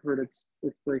I've heard it's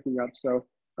breaking up. So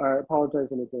I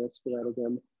apologize in advance for that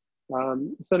again.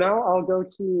 So now I'll go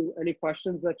to any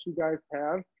questions that you guys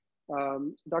have.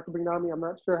 Dr. Bignami, I'm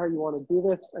not sure how you want to do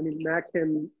this. I mean, Matt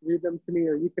can read them to me,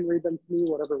 or you can read them to me,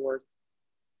 whatever works.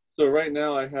 So right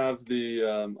now I have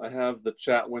the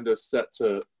chat window set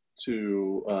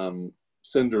to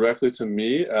send directly to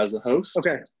me as a host.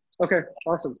 Okay,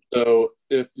 awesome. So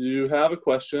if you have a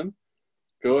question,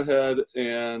 go ahead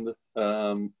and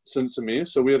send it to me.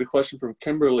 So we had a question from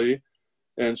Kimberly,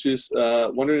 and she's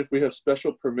wondering if we have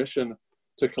special permission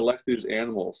to collect these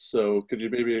animals. So could you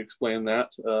maybe explain that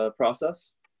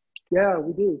process? Yeah,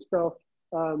 we do. So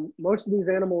most of these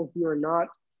animals, you are not,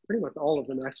 pretty much all of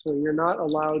them actually, you're not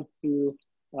allowed to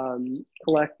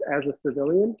collect as a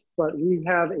civilian, but we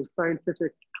have a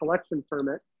scientific collection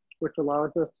permit, which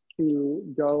allows us to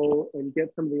go and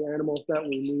get some of the animals that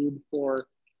we need for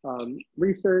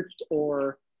research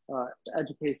or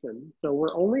education. So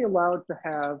we're only allowed to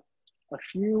have a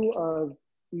few of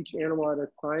each animal at a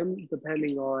time,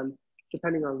 depending on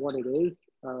what it is.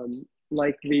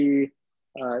 Like the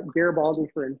Garibaldi,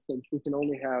 for instance, we can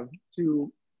only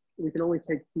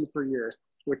take 2 per year,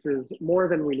 which is more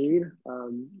than we need.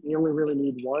 We only really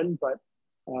need 1, but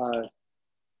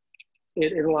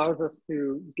it allows us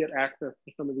to get access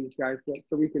to some of these guys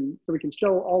so we can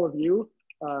show all of you,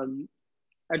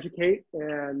 educate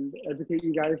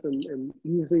you guys and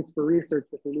use these for research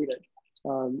if we need it.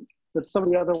 But some of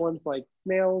the other ones like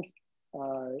snails,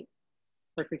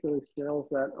 particularly snails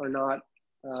that are not,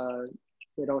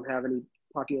 they don't have any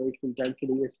population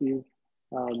density issues.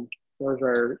 Those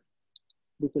are,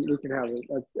 we can have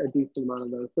a decent amount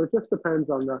of those. So it just depends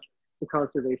on the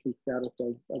conservation status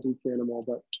of each animal.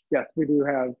 But yes, we do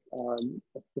have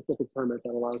a specific permit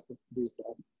that allows us to do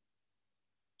so.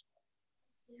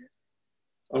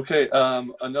 Okay,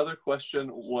 another question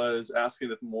was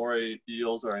asking if moray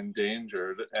eels are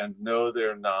endangered, and no,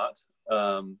 they're not.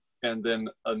 And then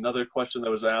another question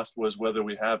that was asked was whether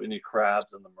we have any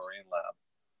crabs in the Marine Lab.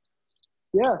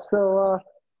 Yeah, so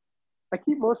I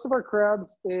keep most of our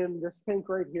crabs in this tank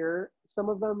right here. Some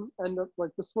of them end up,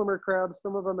 like the swimmer crabs,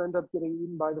 some of them end up getting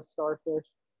eaten by the starfish.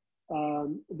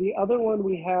 The other one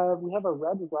we have a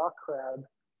red rock crab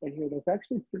in here that's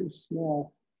actually pretty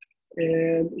small.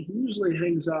 And he usually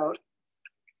hangs out.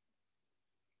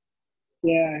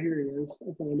 Yeah, here he is.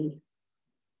 I found him.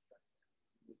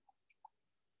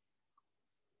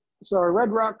 So our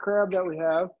red rock crab that we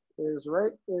have is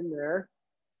right in there.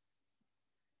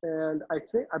 And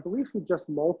I believe he just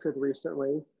molted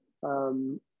recently,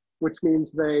 which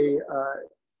means they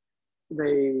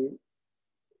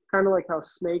kind of like how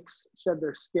snakes shed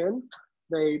their skin,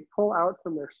 they pull out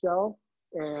from their shell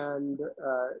and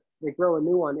they grow a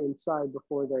new one inside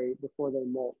before they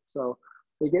molt. So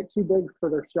they get too big for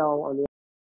their shell on the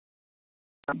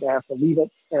outside. They have to leave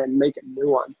it and make a new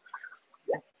one.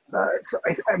 So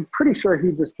I'm pretty sure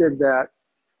he just did that.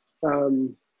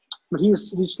 But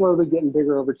he's slowly getting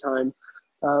bigger over time.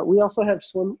 We also have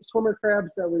swimmer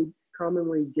crabs that we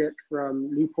commonly get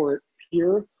from Newport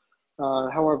Pier.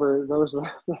 However, those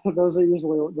are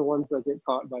usually the ones that get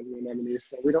caught by the anemones,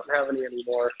 so we don't have any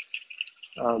anymore.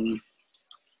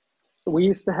 We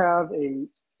used to have a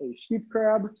sheep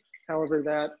crab. However,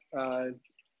 that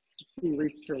she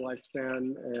reached her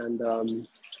lifespan and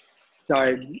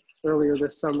died earlier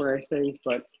this summer, I think,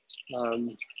 but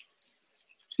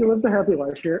she lived a happy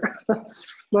life here.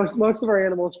 most of our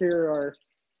animals here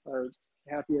are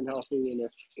happy and healthy, and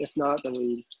if not, then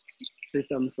we treat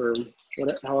them for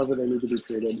however they need to be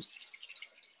treated.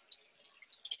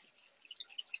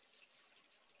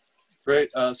 Great.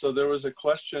 So there was a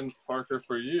question, Parker,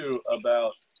 for you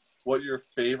about what your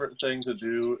favorite thing to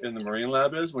do in the Marine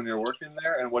Lab is when you're working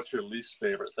there, and what your least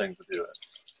favorite thing to do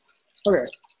is. Okay.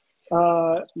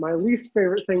 My least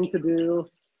favorite thing to do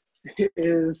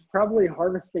is probably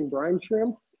harvesting brine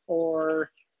shrimp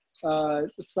or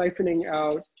siphoning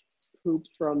out poop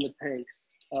from the tanks.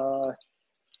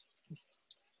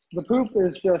 The poop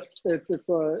is just, it's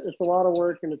a lot of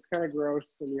work, and it's kind of gross,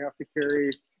 and you have to carry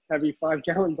heavy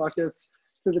 5-gallon buckets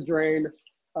to the drain.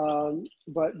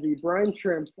 But the brine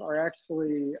shrimp are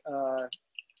actually,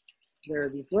 they're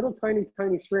these little tiny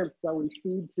shrimp that we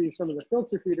feed to some of the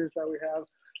filter feeders that we have,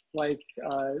 like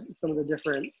some of the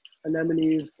different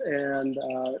anemones and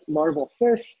larval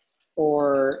fish,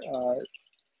 or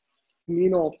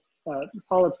communal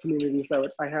polyp communities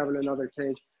that I have in another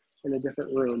tank in a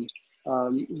different room.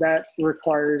 That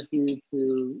requires you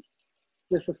to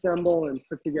disassemble and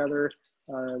put together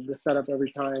the setup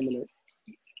every time, and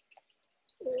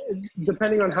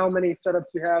depending on how many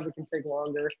setups you have, it can take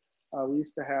longer. We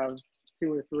used to have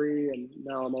 2 or 3, and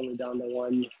now I'm only down to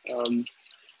 1.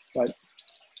 But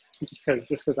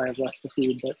just because I have less to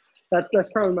feed. But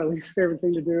that's probably my least favorite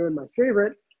thing to do. And my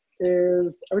favorite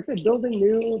is, I would say, building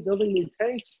new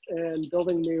tanks and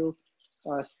building new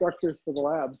structures for the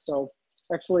lab. So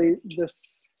actually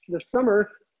this summer,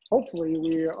 hopefully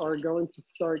we are going to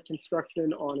start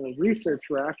construction on a research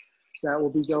rack that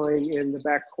will be going in the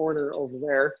back corner over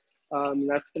there.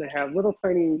 That's going to have little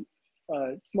tiny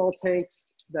small tanks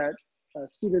that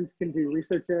students can do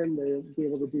research in. They'll be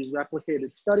able to do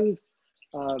replicated studies.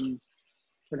 And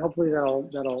hopefully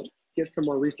that'll get some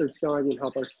more research going and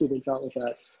help our students out with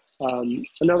that.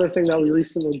 Another thing that we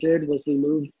recently did was we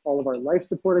moved all of our life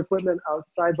support equipment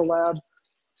outside the lab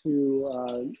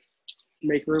to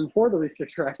make room for the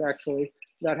research rack, actually.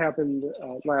 That happened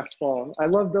last fall. I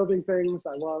love building things.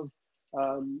 I love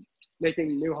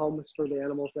making new homes for the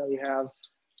animals that we have.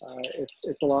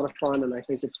 It's a lot of fun, and I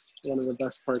think it's one of the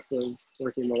best parts of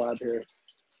working in the lab here.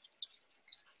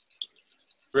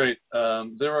 Great.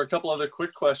 There were a couple other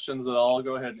quick questions that I'll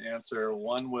go ahead and answer.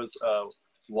 One was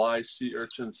why sea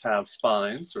urchins have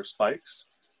spines or spikes.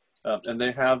 And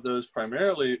they have those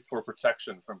primarily for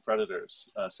protection from predators,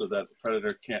 so that the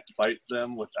predator can't bite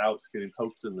them without getting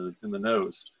poked in the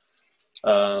nose.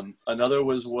 Another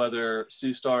was whether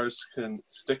sea stars can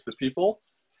stick to people.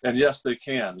 And yes, they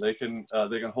can. They can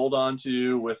hold on to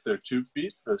you with their tube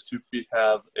feet. Those tube feet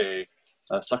have a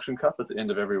suction cup at the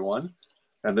end of every one.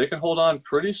 And they can hold on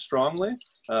pretty strongly.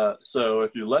 So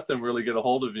if you let them really get a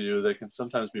hold of you, they can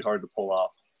sometimes be hard to pull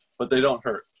off. But they don't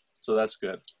hurt, so that's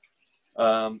good.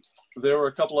 There were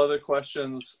a couple other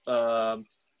questions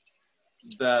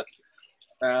that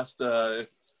asked if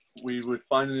we would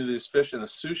find any of these fish in a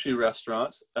sushi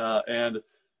restaurant. And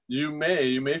you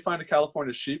may find a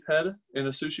California sheephead in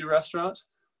a sushi restaurant.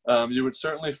 You would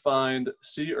certainly find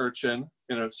sea urchin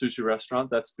in a sushi restaurant.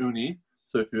 That's uni.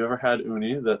 So if you've ever had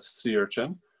uni, that's sea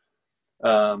urchin.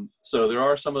 So there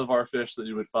are some of our fish that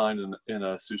you would find in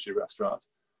a sushi restaurant.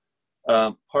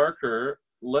 Parker,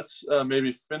 let's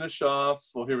maybe finish off.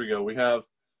 Well, here we go.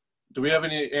 Do we have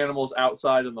any animals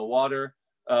outside in the water?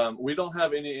 We don't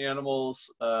have any animals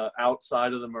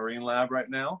outside of the Marine Lab right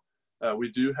now. We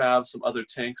do have some other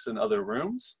tanks in other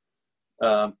rooms.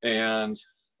 And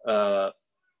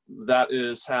that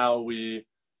is how we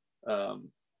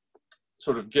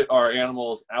sort of get our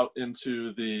animals out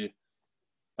into the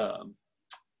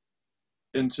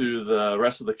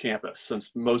rest of the campus,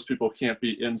 since most people can't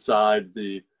be inside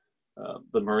the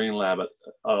Marine Lab at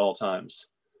all times.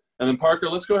 And then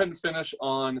Parker, let's go ahead and finish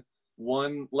on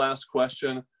one last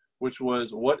question, which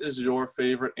was, what is your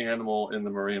favorite animal in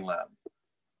the Marine Lab?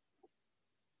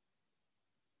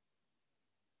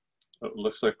 Oh, it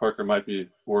looks like Parker might be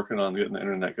working on getting the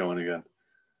internet going again.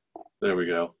 There we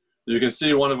go. You can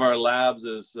see one of our labs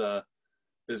is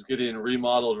getting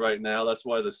remodeled right now. That's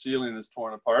why the ceiling is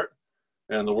torn apart.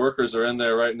 And the workers are in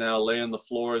there right now laying the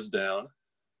floors down.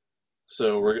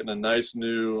 So we're getting a nice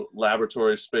new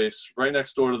laboratory space right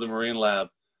next door to the Marine Lab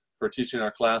for teaching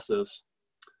our classes.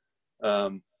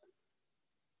 Parker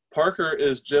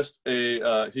is just he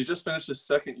just finished his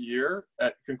second year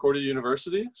at Concordia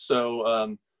University.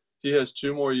 So he has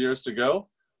 2 more years to go.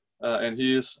 And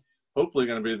he's hopefully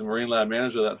going to be the Marine Lab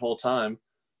manager that whole time,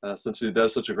 since he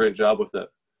does such a great job with it.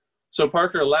 So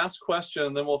Parker, last question,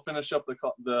 and then we'll finish up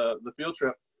the field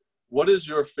trip. What is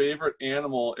your favorite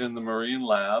animal in the Marine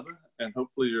Lab? And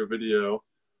hopefully your video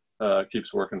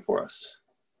keeps working for us.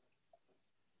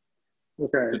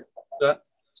 Okay.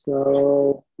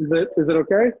 So is it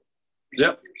okay?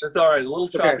 Yep, it's all right. A little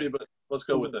choppy, Okay. but let's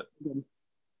go with it.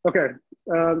 Okay.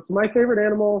 So my favorite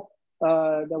animal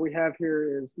that we have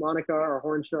here is Monica, our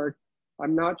horn shark.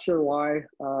 I'm not sure why.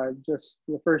 Just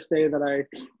the first day that I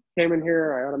came in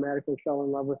here, I automatically fell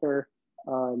in love with her.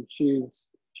 She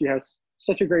has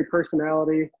such a great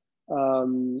personality,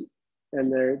 and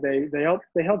they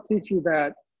help teach you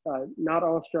that not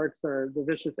all sharks are the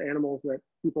vicious animals that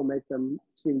people make them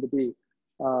seem to be.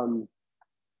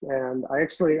 And I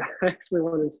actually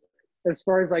went as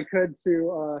far as I could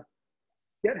to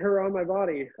get her on my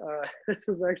body. This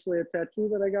was actually a tattoo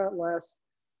that I got last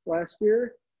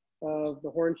year of the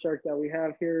horn shark that we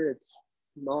have here. It's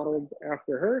modeled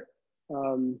after her.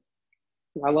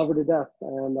 I love her to death,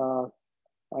 and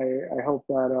I hope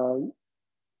that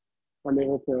I'm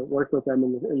able to work with them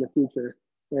in the future.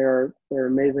 They're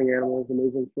amazing animals,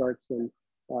 amazing sharks, and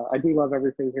I do love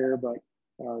everything here, but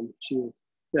she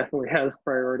definitely has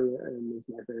priority and is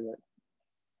my favorite.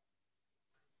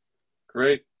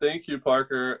 Great, thank you,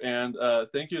 Parker, and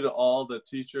thank you to all the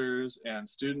teachers and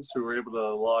students who were able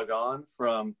to log on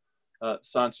from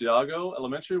Santiago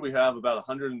Elementary. We have about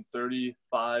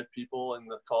 135 people in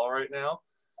the call right now,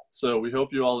 so we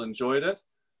hope you all enjoyed it.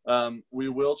 We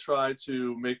will try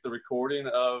to make the recording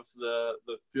of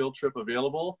the field trip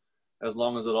available as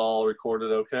long as it all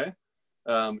recorded okay.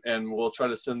 And we'll try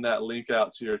to send that link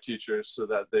out to your teachers so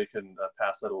that they can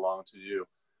pass that along to you.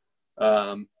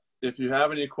 If you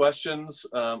have any questions,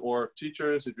 or if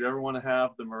teachers, if you ever want to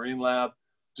have the Marine Lab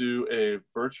do a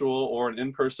virtual or an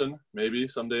in-person, maybe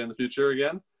someday in the future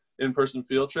again, in-person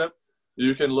field trip,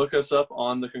 you can look us up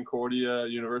on the Concordia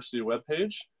University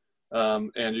webpage,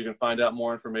 and you can find out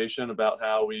more information about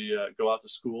how we go out to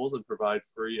schools and provide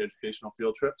free educational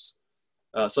field trips.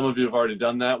 Some of you have already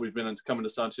done that. We've been coming to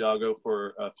Santiago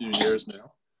for a few years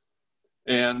now.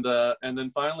 And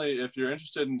then finally, if you're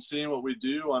interested in seeing what we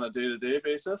do on a day-to-day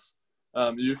basis,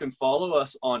 you can follow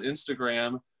us on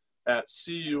Instagram at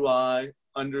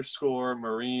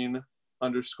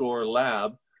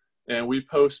CUI_Marine_Lab. And we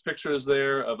post pictures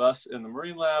there of us in the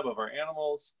Marine Lab, of our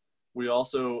animals. We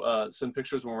also send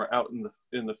pictures when we're out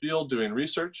in the field doing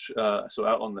research, so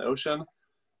out on the ocean.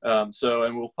 And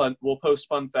we'll post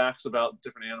fun facts about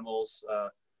different animals.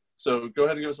 So go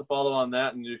ahead and give us a follow on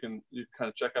that, and you can kind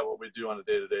of check out what we do on a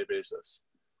day-to-day basis.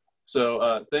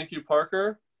 So thank you,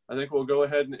 Parker. I think we'll go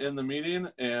ahead and end the meeting,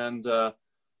 and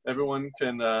everyone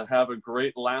can have a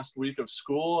great last week of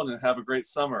school and have a great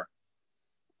summer.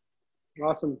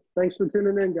 Awesome. Thanks for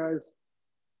tuning in, guys.